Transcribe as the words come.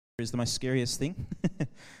is the most scariest thing,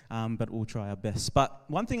 but we'll try our best. But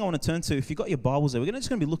one thing I want to turn to, if you've got your Bibles there, we're just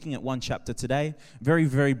going to be looking at one chapter today, very,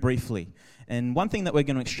 very briefly. And one thing that we're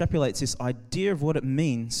going to extrapolate is this idea of what it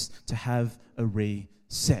means to have a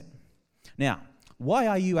reset. Now, why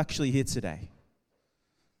are you actually here today?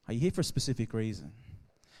 Are you here for a specific reason?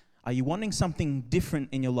 Are you wanting something different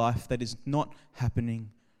in your life that is not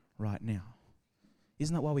happening right now?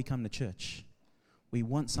 Isn't that why we come to church? We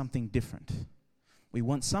want something different. We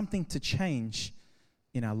want something to change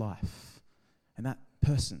in our life. And that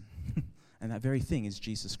person and that very thing is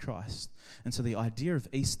Jesus Christ. And so the idea of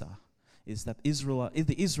Easter is that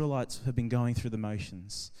the Israelites have been going through the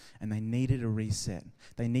motions and they needed a reset.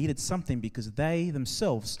 They needed something because they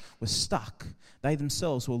themselves were stuck. They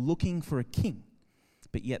themselves were looking for a king.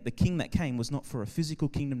 But yet the king that came was not for a physical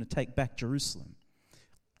kingdom to take back Jerusalem,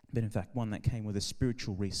 but in fact one that came with a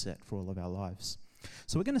spiritual reset for all of our lives.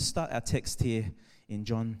 So we're going to start our text here in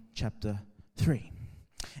John chapter 3.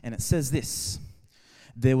 And it says this: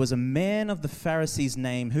 there was a man of the Pharisees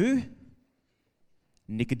named who?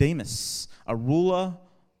 Nicodemus, a ruler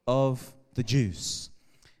of the Jews.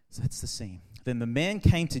 So that's the scene. Then the man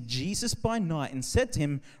came to Jesus by night and said to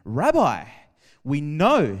him, Rabbi, we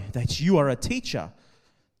know that you are a teacher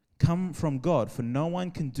come from God, for no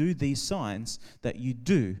one can do these signs that you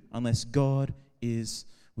do unless God is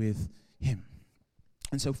with him.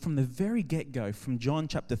 And so from the very get-go, from John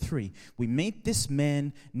chapter 3, we meet this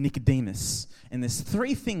man, Nicodemus. And there's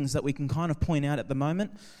three things that we can kind of point out at the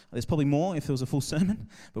moment. There's probably more if there was a full sermon,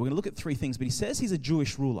 but we're going to look at three things. But he says he's a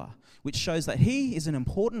Jewish ruler, which shows that he is an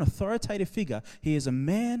important authoritative figure. He is a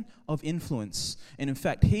man of influence. And in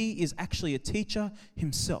fact, he is actually a teacher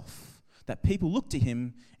himself, that people look to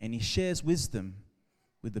him and he shares wisdom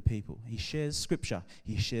with the people. He shares scripture.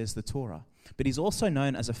 He shares the Torah. But he's also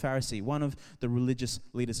known as a Pharisee, one of the religious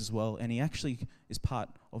leaders as well, and he actually is part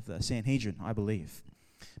of the Sanhedrin, I believe.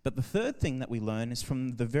 But the third thing that we learn is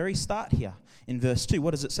from the very start here in verse 2.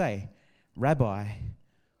 What does it say? Rabbi,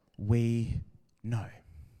 we know.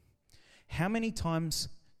 How many times,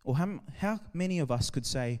 or how many of us could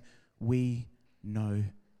say, we know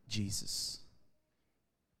Jesus?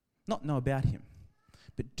 Not know about him,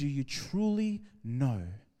 but do you truly know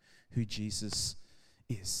who Jesus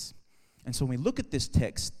is? And so when we look at this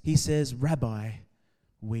text, he says, Rabbi,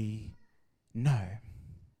 we know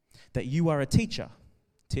that you are a teacher.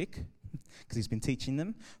 Tick, because he's been teaching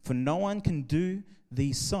them. For no one can do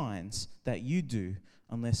these signs that you do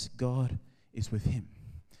unless God is with him.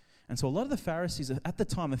 And so a lot of the Pharisees at the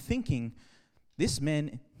time are thinking, this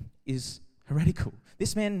man is heretical.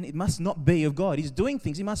 This man must not be of God. He's doing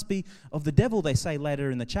things. He must be of the devil, they say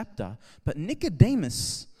later in the chapter. But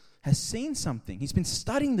Nicodemus has seen something. He's been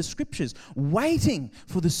studying the scriptures, waiting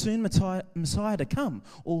for the soon Messiah to come.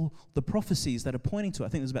 All the prophecies that are pointing to, I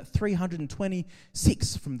think there's about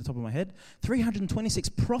 326 from the top of my head, 326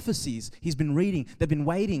 prophecies he's been reading. They've been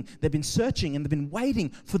waiting, they've been searching, and they've been waiting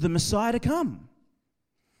for the Messiah to come.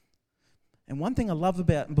 And one thing I love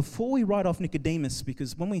about, and before we write off Nicodemus,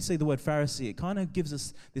 because when we see the word Pharisee, it kind of gives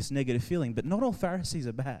us this negative feeling, but not all Pharisees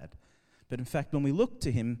are bad. But in fact, when we look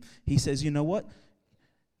to him, he says, you know what?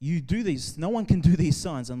 You do these, no one can do these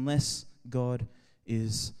signs unless God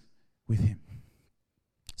is with him.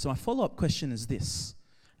 So my follow-up question is this.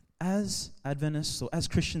 As Adventists, or as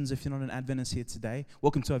Christians, if you're not an Adventist here today,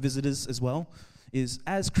 welcome to our visitors as well, is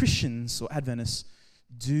as Christians or Adventists,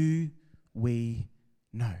 do we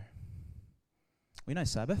know? We know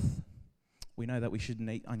Sabbath. We know that we shouldn't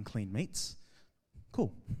eat unclean meats.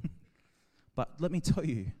 Cool. But let me tell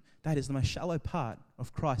you, that is the most shallow part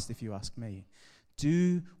of Christ, if you ask me.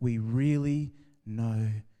 Do we really know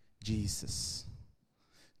Jesus?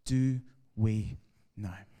 Do we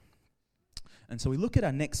know? And so we look at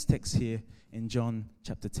our next text here in John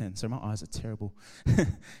chapter 10. So my eyes are terrible.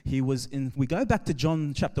 We go back to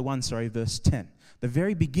John chapter 1, verse 10. The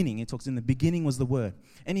very beginning, it talks in the beginning was the Word.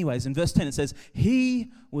 Anyways, in verse 10 it says,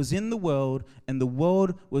 he was in the world and the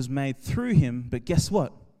world was made through him. But guess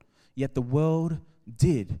what? Yet the world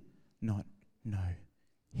did not know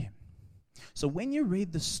him. So when you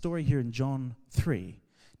read the story here in John 3,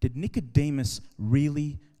 did Nicodemus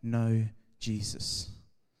really know Jesus?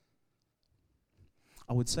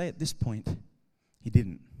 I would say at this point, he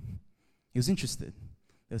didn't. He was interested.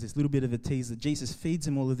 There was this little bit of a tease that Jesus feeds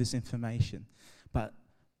him all of this information. But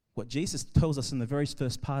what Jesus tells us in the very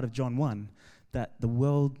first part of John 1, that the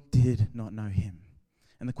world did not know him.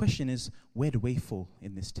 And the question is, where do we fall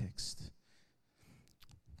in this text?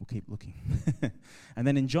 We'll keep looking. And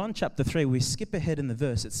then in John chapter 3, we skip ahead in the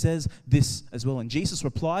verse. It says this as well. And Jesus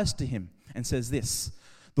replies to him and says this,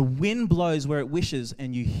 the wind blows where it wishes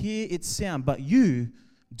and you hear its sound, but you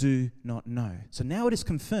do not know. So now it is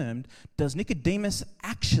confirmed. Does Nicodemus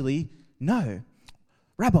actually know?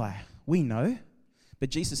 Rabbi, we know. But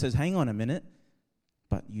Jesus says, hang on a minute.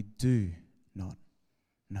 But you do not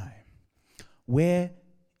know where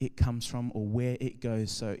it comes from or where it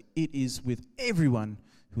goes. So it is with everyone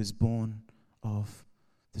who is born of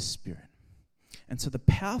the Spirit. And so the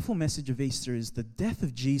powerful message of Easter is the death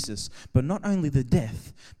of Jesus, but not only the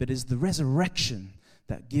death, but is the resurrection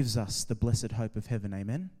that gives us the blessed hope of heaven.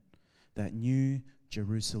 Amen? That new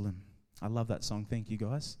Jerusalem. I love that song. Thank you,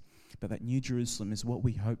 guys. But that new Jerusalem is what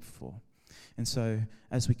we hope for. And so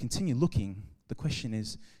as we continue looking, the question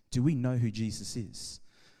is, do we know who Jesus is?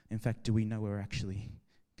 In fact, do we know where we're actually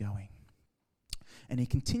going? And he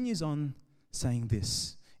continues on saying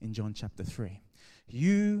this in John chapter 3.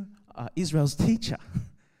 You are Israel's teacher.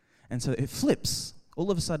 And so it flips. All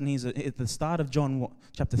of a sudden, he's at the start of John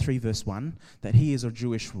chapter 3, verse 1, that he is a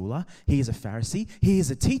Jewish ruler, he is a Pharisee, he is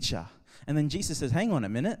a teacher. And then Jesus says, hang on a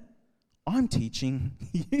minute, I'm teaching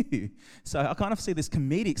you. So I kind of see this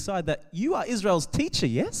comedic side that you are Israel's teacher,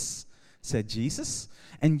 yes? Said Jesus.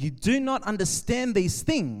 And you do not understand these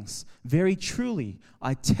things. Very truly,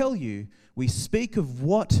 I tell you, we speak of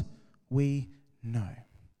what we know.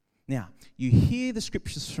 Now, you hear the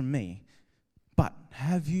scriptures from me, but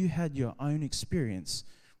have you had your own experience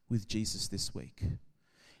with Jesus this week?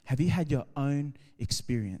 Have you had your own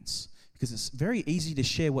experience? Because it's very easy to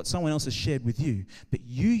share what someone else has shared with you, but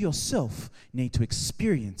you yourself need to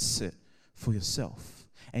experience it for yourself.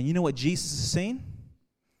 And you know what Jesus has seen?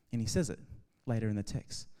 And he says it later in the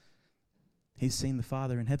text. He's seen the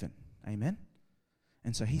Father in heaven. Amen?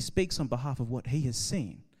 And so he speaks on behalf of what he has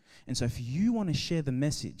seen. And so if you want to share the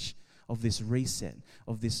message of this reset,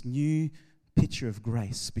 of this new picture of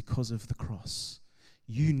grace because of the cross,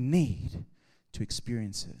 you need to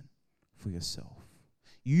experience it for yourself.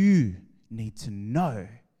 You need to know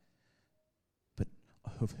but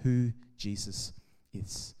of who Jesus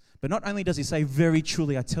is. But not only does he say, very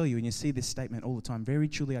truly I tell you, and you see this statement all the time, very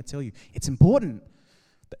truly I tell you, it's important.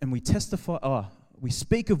 And we testify, we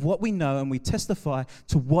speak of what we know and we testify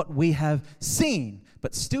to what we have seen.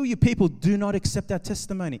 But still you people do not accept our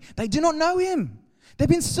testimony. They do not know him. They've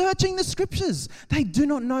been searching the scriptures. They do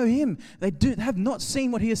not know him. They have not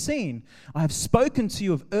seen what he has seen. I have spoken to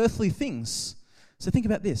you of earthly things. So think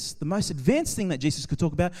about this. The most advanced thing that Jesus could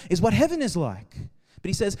talk about is what heaven is like. But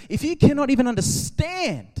he says, if you cannot even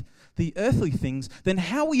understand the earthly things, then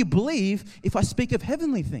how will you believe if I speak of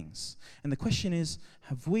heavenly things? And the question is,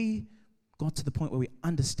 have we got to the point where we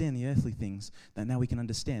understand the earthly things, that now we can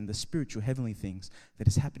understand the spiritual heavenly things that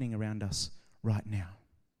is happening around us right now?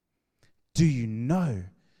 Do you know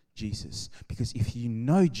Jesus? Because if you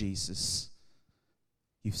know Jesus,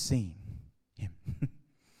 you've seen him.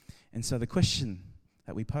 And so the question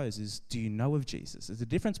that we pose is, do you know of Jesus? There's a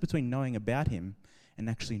difference between knowing about him and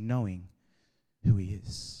actually knowing who he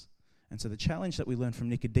is. And so the challenge that we learn from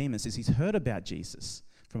Nicodemus is he's heard about Jesus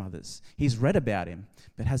from others. He's read about him,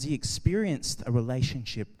 but has he experienced a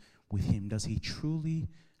relationship with him? Does he truly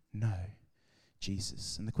know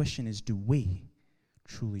Jesus? And the question is, do we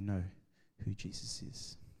truly know who Jesus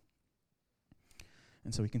is?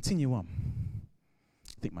 And so we continue on.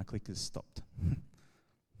 I think my clicker's stopped.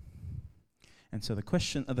 And so the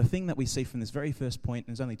question, the thing that we see from this very first point,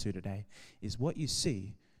 and there's only two today, is what you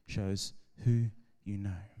see shows who you know.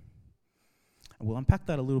 And we'll unpack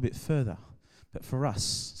that a little bit further. But for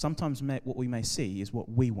us, sometimes what we may see is what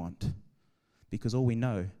we want, because all we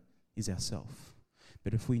know is ourselves.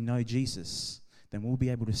 But if we know Jesus, then we'll be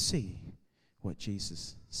able to see what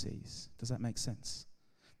Jesus sees. Does that make sense?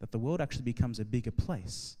 That the world actually becomes a bigger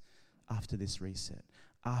place after this reset,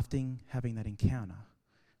 after having that encounter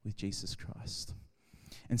with Jesus Christ.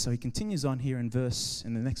 And so he continues on here in the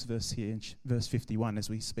next verse here, in verse 51, as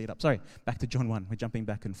we speed up. Sorry, back to John 1. We're jumping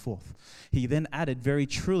back and forth. He then added, very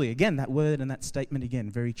truly, again, that word and that statement again,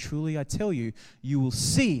 very truly I tell you, you will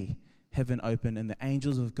see heaven open and the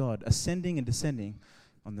angels of God ascending and descending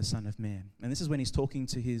on the Son of Man. And this is when he's talking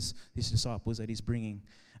to his disciples that he's bringing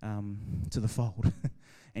to the fold.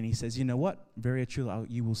 And he says, you know what? Very truly,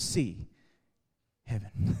 you will see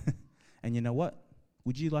heaven. And you know what?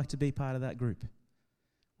 Would you like to be part of that group?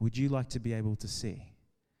 Would you like to be able to see?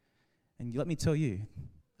 And let me tell you,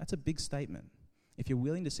 that's a big statement. If you're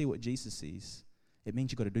willing to see what Jesus sees, it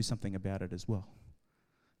means you've got to do something about it as well.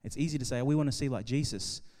 It's easy to say, we want to see like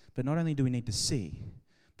Jesus, but not only do we need to see,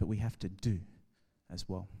 but we have to do as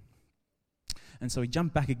well. And so we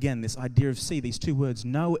jump back again, this idea of see, these two words,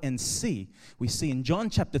 know and see. We see in John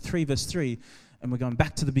chapter 3, verse 3, and we're going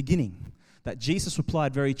back to the beginning, that Jesus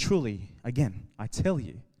replied very truly, again, I tell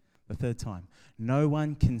you, the third time, no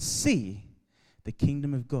one can see the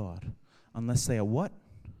kingdom of God unless they are what?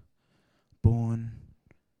 Born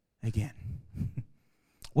again.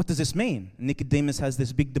 What does this mean? Nicodemus has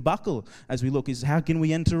this big debacle as we look, is how can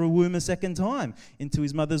we enter a womb a second time into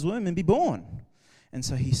his mother's womb and be born? And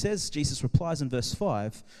so he says, Jesus replies in verse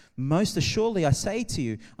 5, most assuredly I say to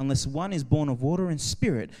you, unless one is born of water and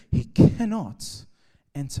spirit, he cannot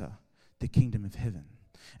enter the kingdom of heaven.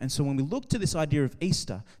 And so when we look to this idea of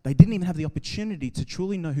Easter, they didn't even have the opportunity to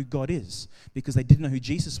truly know who God is because they didn't know who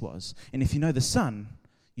Jesus was. And if you know the Son,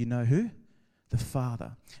 you know who? The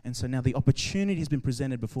Father. And so now the opportunity has been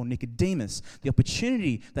presented before Nicodemus. The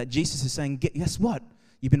opportunity that Jesus is saying, guess what?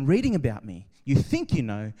 You've been reading about me. You think you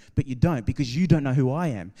know, but you don't because you don't know who I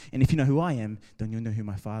am. And if you know who I am, then you'll know who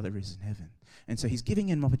my Father is in heaven. And so he's giving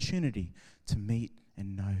him an opportunity to meet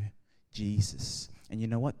and know Jesus. And you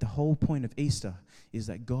know what? The whole point of Easter is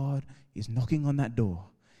that God is knocking on that door.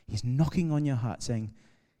 He's knocking on your heart saying,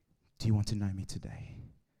 do you want to know me today?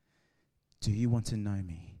 Do you want to know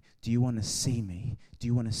me? Do you want to see me? Do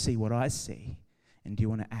you want to see what I see? And do you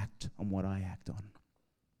want to act on what I act on?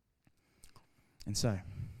 And so,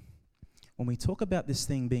 when we talk about this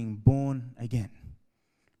thing being born again,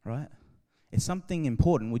 right? It's something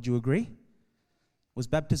important, would you agree? Was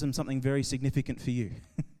baptism something very significant for you?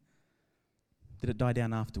 Did it die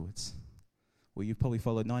down afterwards? Well, you've probably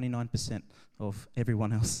followed 99% of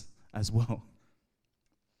everyone else as well.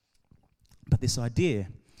 But this idea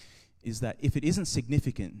is that if it isn't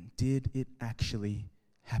significant, did it actually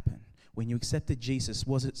happen? When you accepted Jesus,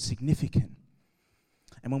 was it significant?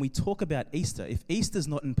 And when we talk about Easter, if Easter's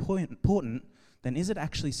not important, then is it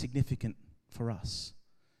actually significant for us?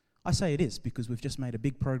 I say it is because we've just made a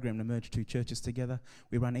big program to merge two churches together.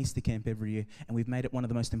 We run Easter camp every year, and we've made it one of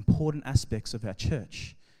the most important aspects of our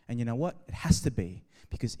church. And you know what? It has to be,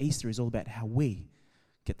 because Easter is all about how we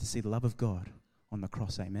get to see the love of God on the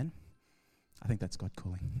cross. Amen? I think that's God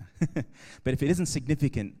calling. But if it isn't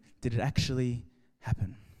significant, did it actually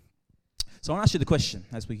happen? So I want to ask you the question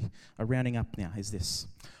as we are rounding up now, is this.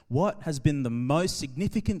 What has been the most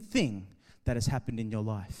significant thing that has happened in your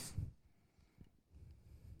life?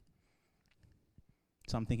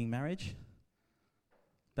 So I'm thinking marriage,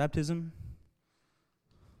 baptism.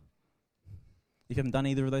 If you haven't done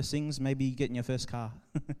either of those things, maybe getting your first car.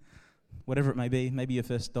 Whatever it may be, maybe your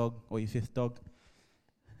first dog or your fifth dog.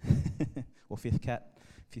 Or fifth cat,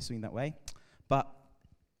 if you swing that way. But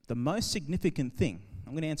the most significant thing,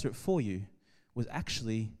 I'm going to answer it for you, was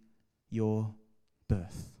actually your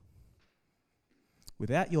birth.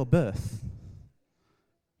 Without your birth,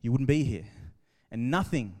 you wouldn't be here. And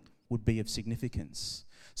nothing would be of significance.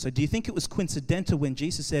 So do you think it was coincidental when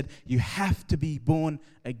Jesus said, you have to be born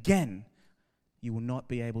again? You will not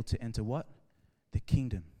be able to enter what? The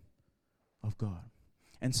kingdom of God.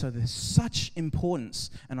 And so there's such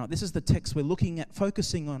importance, and this is the text we're looking at,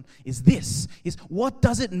 focusing on, is what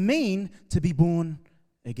does it mean to be born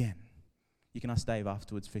again? You can ask Dave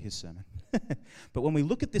afterwards for his sermon. But when we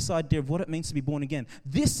look at this idea of what it means to be born again,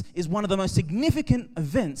 this is one of the most significant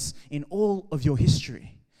events in all of your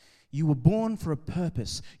history. You were born for a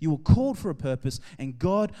purpose. You were called for a purpose, and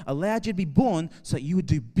God allowed you to be born so that you would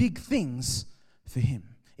do big things for Him.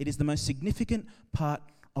 It is the most significant part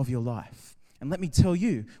of your life. And let me tell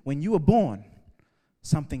you, when you were born,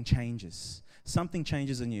 something changes. Something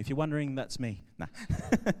changes in you. If you're wondering, that's me. Nah.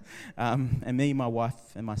 And me, my wife,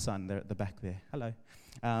 and my son, they're at the back there. Hello.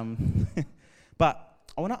 But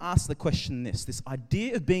I want to ask the question this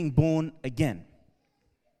idea of being born again.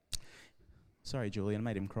 Sorry, Julian, I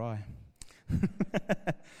made him cry.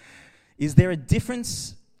 Is there a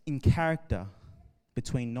difference in character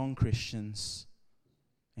between non-Christians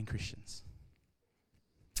and Christians?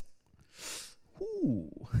 Ooh.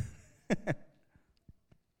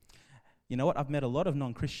 You know what? I've met a lot of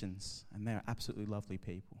non-Christians, and they're absolutely lovely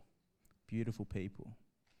people, beautiful people.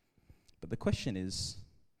 But the question is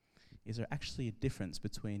there actually a difference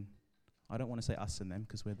between, I don't want to say us and them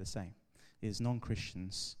because we're the same, is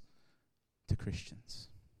non-Christians to Christians?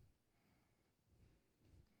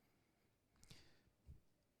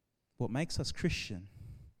 What makes us Christian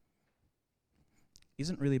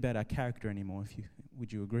isn't really about our character anymore,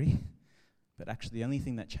 would you agree? But actually the only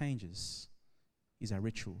thing that changes is our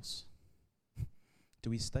rituals. Do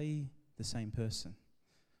we stay the same person?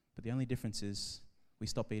 But the only difference is we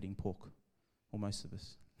stop eating pork, or most of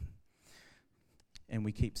us. And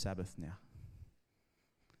we keep Sabbath now.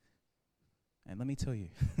 And let me tell you,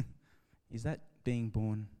 is that being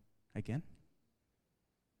born again?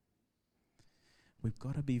 We've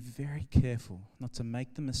got to be very careful not to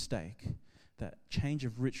make the mistake that change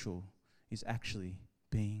of ritual is actually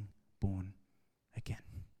being born again.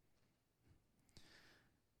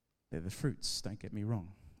 They're the fruits, don't get me wrong,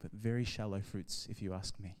 but very shallow fruits, if you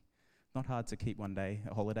ask me. Not hard to keep one day,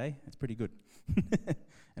 a holiday. It's pretty good.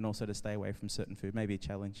 And also to stay away from certain food. Maybe a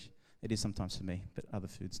challenge. It is sometimes for me, but other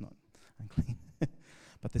food's not unclean.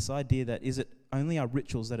 But this idea that is it only our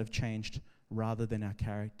rituals that have changed rather than our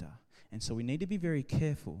character? And so we need to be very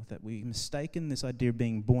careful that we mistaken this idea of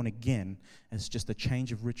being born again as just a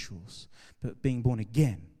change of rituals. But being born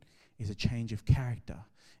again is a change of character.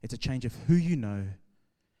 It's a change of who you know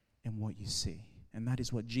and what you see. And that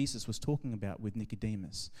is what Jesus was talking about with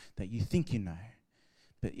Nicodemus, that you think you know.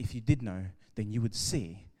 But if you did know, then you would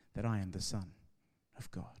see that I am the Son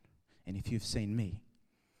of God. And if you've seen me,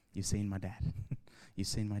 you've seen my dad. You've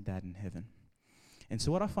seen my dad in heaven. And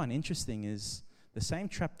so what I find interesting is the same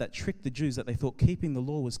trap that tricked the Jews, that they thought keeping the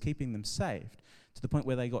law was keeping them saved, to the point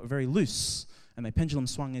where they got very loose and they pendulum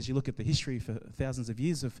swung. As you look at the history for thousands of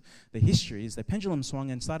years of the histories, they pendulum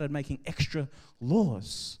swung and started making extra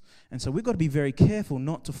laws. And so we've got to be very careful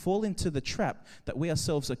not to fall into the trap that we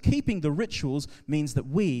ourselves are keeping the rituals means that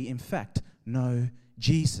we, in fact, know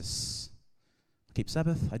Jesus. I keep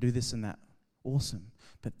Sabbath, I do this and that. Awesome.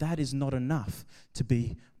 But that is not enough to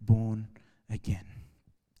be born again.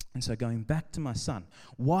 And so going back to my son,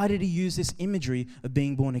 why did he use this imagery of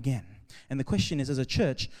being born again? And the question is, as a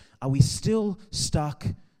church, are we still stuck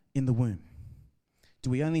in the womb? Do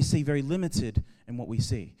we only see very limited in what we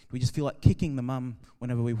see? Do we just feel like kicking the mum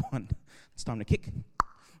whenever we want? It's time to kick.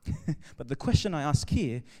 But the question I ask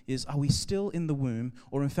here is, are we still in the womb?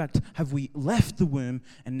 Or in fact, have we left the womb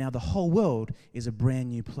and now the whole world is a brand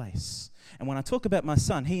new place? And when I talk about my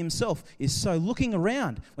son, he himself is so looking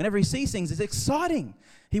around. Whenever he sees things, it's exciting.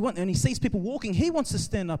 When he sees people walking, he wants to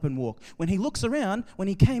stand up and walk. When he looks around, when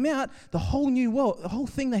he came out, the whole new world, the whole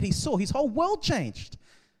thing that he saw, his whole world changed.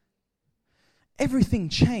 Everything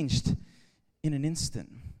changed in an instant.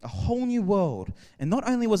 A whole new world. And not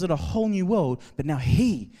only was it a whole new world, but now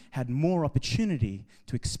he had more opportunity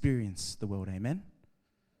to experience the world. Amen?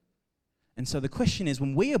 And so the question is,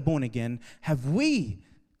 when we are born again, have we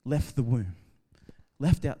left the womb?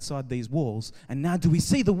 Left outside these walls? And now do we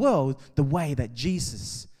see the world the way that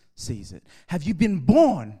Jesus sees it? Have you been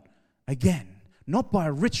born again? Not by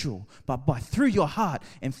a ritual, but by through your heart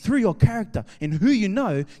and through your character and who you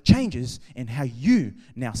know changes in how you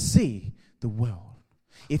now see the world.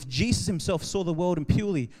 If Jesus himself saw the world and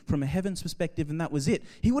purely from a heaven's perspective and that was it,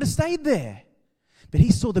 he would have stayed there. But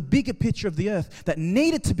he saw the bigger picture of the earth that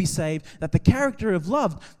needed to be saved, that the character of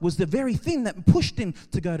love was the very thing that pushed him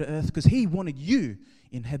to go to earth because he wanted you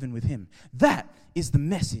in heaven with him. That is the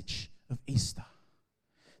message of Easter.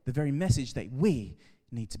 The very message that we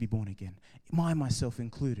need to be born again. Myself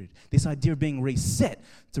included. This idea of being reset,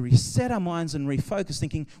 to reset our minds and refocus,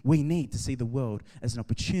 thinking we need to see the world as an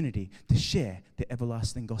opportunity to share the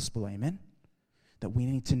everlasting gospel. Amen? That we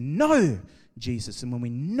need to know Jesus. And when we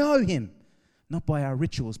know him, not by our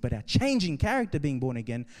rituals, but our changing character being born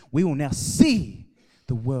again, we will now see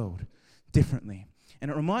the world differently.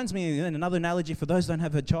 And it reminds me, another analogy for those who don't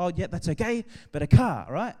have a child yet, that's okay, but a car,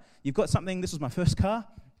 right? You've got something, this was my first car.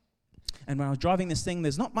 And when I was driving this thing,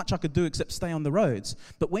 there's not much I could do except stay on the roads.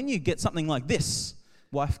 But when you get something like this,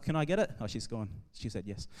 wife, can I get it? Oh, she's gone. She said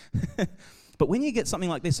yes. But when you get something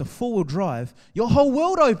like this, a four-wheel drive, your whole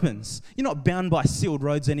world opens. You're not bound by sealed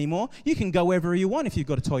roads anymore. You can go wherever you want if you've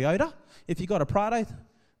got a Toyota. If you've got a Prado,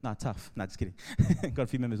 no, tough. No, just kidding. Got a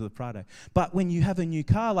few members with a Prado. But when you have a new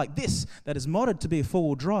car like this that is modded to be a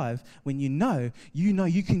four-wheel drive, when you know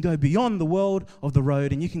you can go beyond the world of the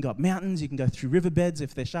road and you can go up mountains, you can go through riverbeds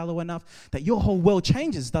if they're shallow enough, that your whole world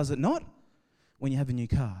changes, does it not? When you have a new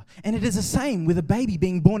car. And it is the same with a baby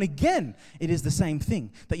being born again. It is the same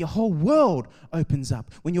thing, that your whole world opens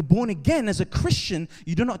up. When you're born again as a Christian,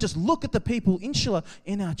 you do not just look at the people, inshallah,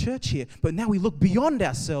 in our church here, but now we look beyond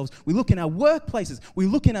ourselves. We look in our workplaces, we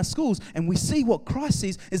look in our schools, and we see what Christ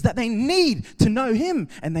sees is that they need to know him,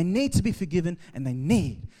 and they need to be forgiven, and they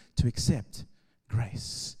need to accept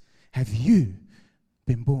grace. Have you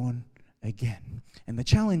been born again? And the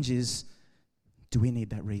challenge is, do we need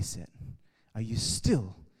that reset? Are you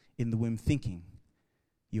still in the womb thinking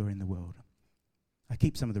you're in the world? I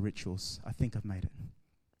keep some of the rituals. I think I've made it.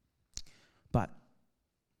 But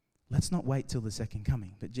let's not wait till the second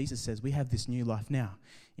coming. But Jesus says we have this new life now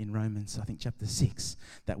in Romans, I think chapter 6,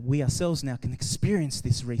 that we ourselves now can experience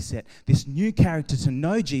this reset, this new character to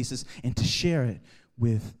know Jesus and to share it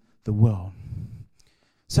with the world.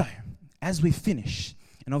 So, as we finish,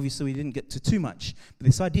 and obviously we didn't get to too much, but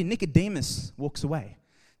this idea, Nicodemus walks away.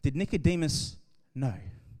 Did Nicodemus know?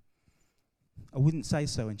 I wouldn't say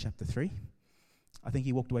so in chapter 3. I think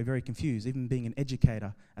he walked away very confused, even being an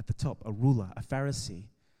educator at the top, a ruler, a Pharisee.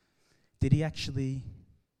 Did he actually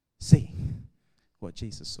see what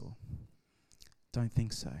Jesus saw? Don't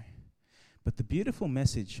think so. But the beautiful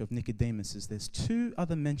message of Nicodemus is there's two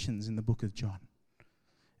other mentions in the book of John.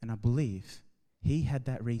 And I believe he had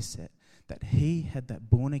that reset, that he had that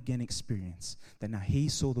born-again experience, that now he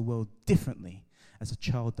saw the world differently as a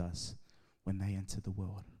child does when they enter the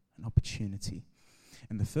world, an opportunity.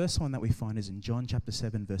 And the first one that we find is in John chapter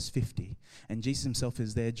 7, verse 50. And Jesus himself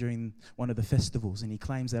is there during one of the festivals, and he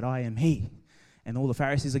claims that I am he. And all the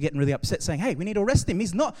Pharisees are getting really upset, saying, hey, we need to arrest him.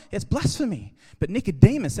 He's not. It's blasphemy. But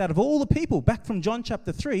Nicodemus, out of all the people, back from John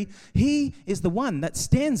chapter 3, he is the one that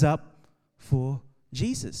stands up for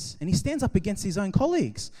Jesus. And he stands up against his own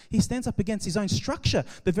colleagues. He stands up against his own structure,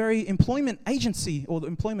 the very employment agency or the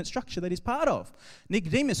employment structure that he's part of.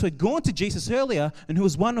 Nicodemus, who had gone to Jesus earlier and who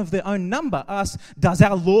was one of their own number, asked, does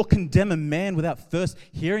our law condemn a man without first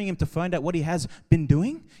hearing him to find out what he has been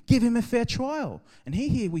doing? Give him a fair trial. And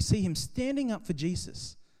here we see him standing up for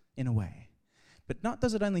Jesus in a way. But not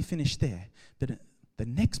does it only finish there, but the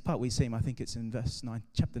next part we see him, I think it's in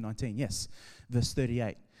chapter 19, yes, verse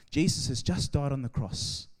 38. Jesus has just died on the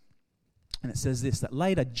cross. And it says this, that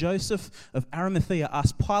later Joseph of Arimathea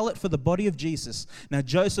asked Pilate for the body of Jesus. Now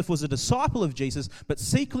Joseph was a disciple of Jesus, but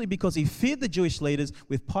secretly because he feared the Jewish leaders,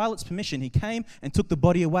 with Pilate's permission, he came and took the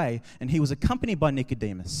body away. And he was accompanied by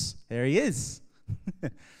Nicodemus. There he is.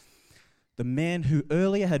 The man who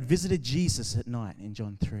earlier had visited Jesus at night in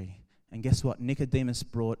John 3. And guess what? Nicodemus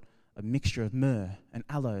brought a mixture of myrrh and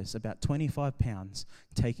aloes, about 25 pounds,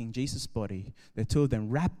 taking Jesus' body. The two of them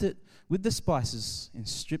wrapped it with the spices in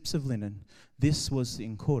strips of linen. This was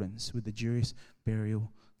in accordance with the Jewish burial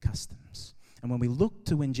customs. And when we look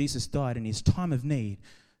to when Jesus died in his time of need,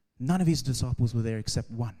 none of his disciples were there except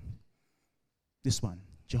one. This one,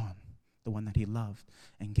 John, the one that he loved.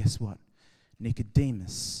 And guess what?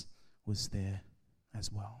 Nicodemus was there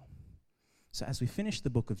as well. So as we finish the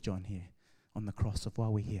book of John here on the cross of why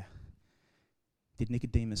we're here, did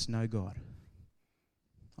Nicodemus know God?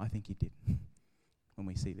 I think he did. When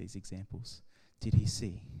we see these examples, did he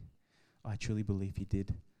see? I truly believe he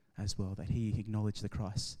did as well, that he acknowledged the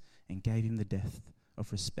Christ and gave him the death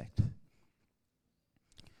of respect.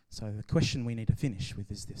 So the question we need to finish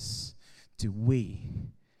with is this: do we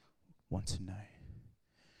want to know?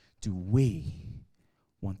 Do we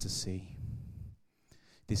want to see?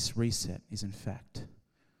 This reset is in fact,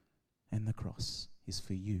 and the cross is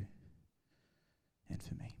for you and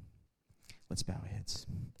for me. Let's bow our heads.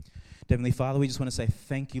 Heavenly Father, we just want to say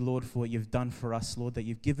thank you, Lord, for what you've done for us, Lord, that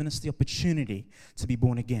you've given us the opportunity to be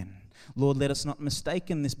born again. Lord, let us not mistake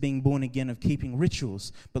in this being born again of keeping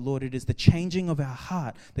rituals, but Lord, it is the changing of our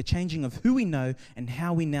heart, the changing of who we know and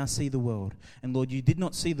how we now see the world. And Lord, you did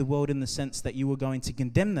not see the world in the sense that you were going to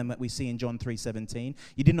condemn them, that we see in John 3:17.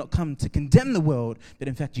 You did not come to condemn the world, but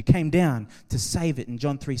in fact you came down to save it in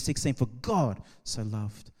John 3:16. For God so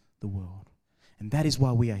loved the world. And that is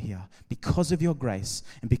why we are here. Because of your grace,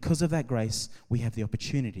 and because of that grace, we have the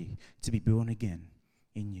opportunity to be born again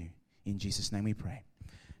in you. In Jesus' name we pray.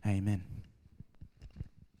 Amen.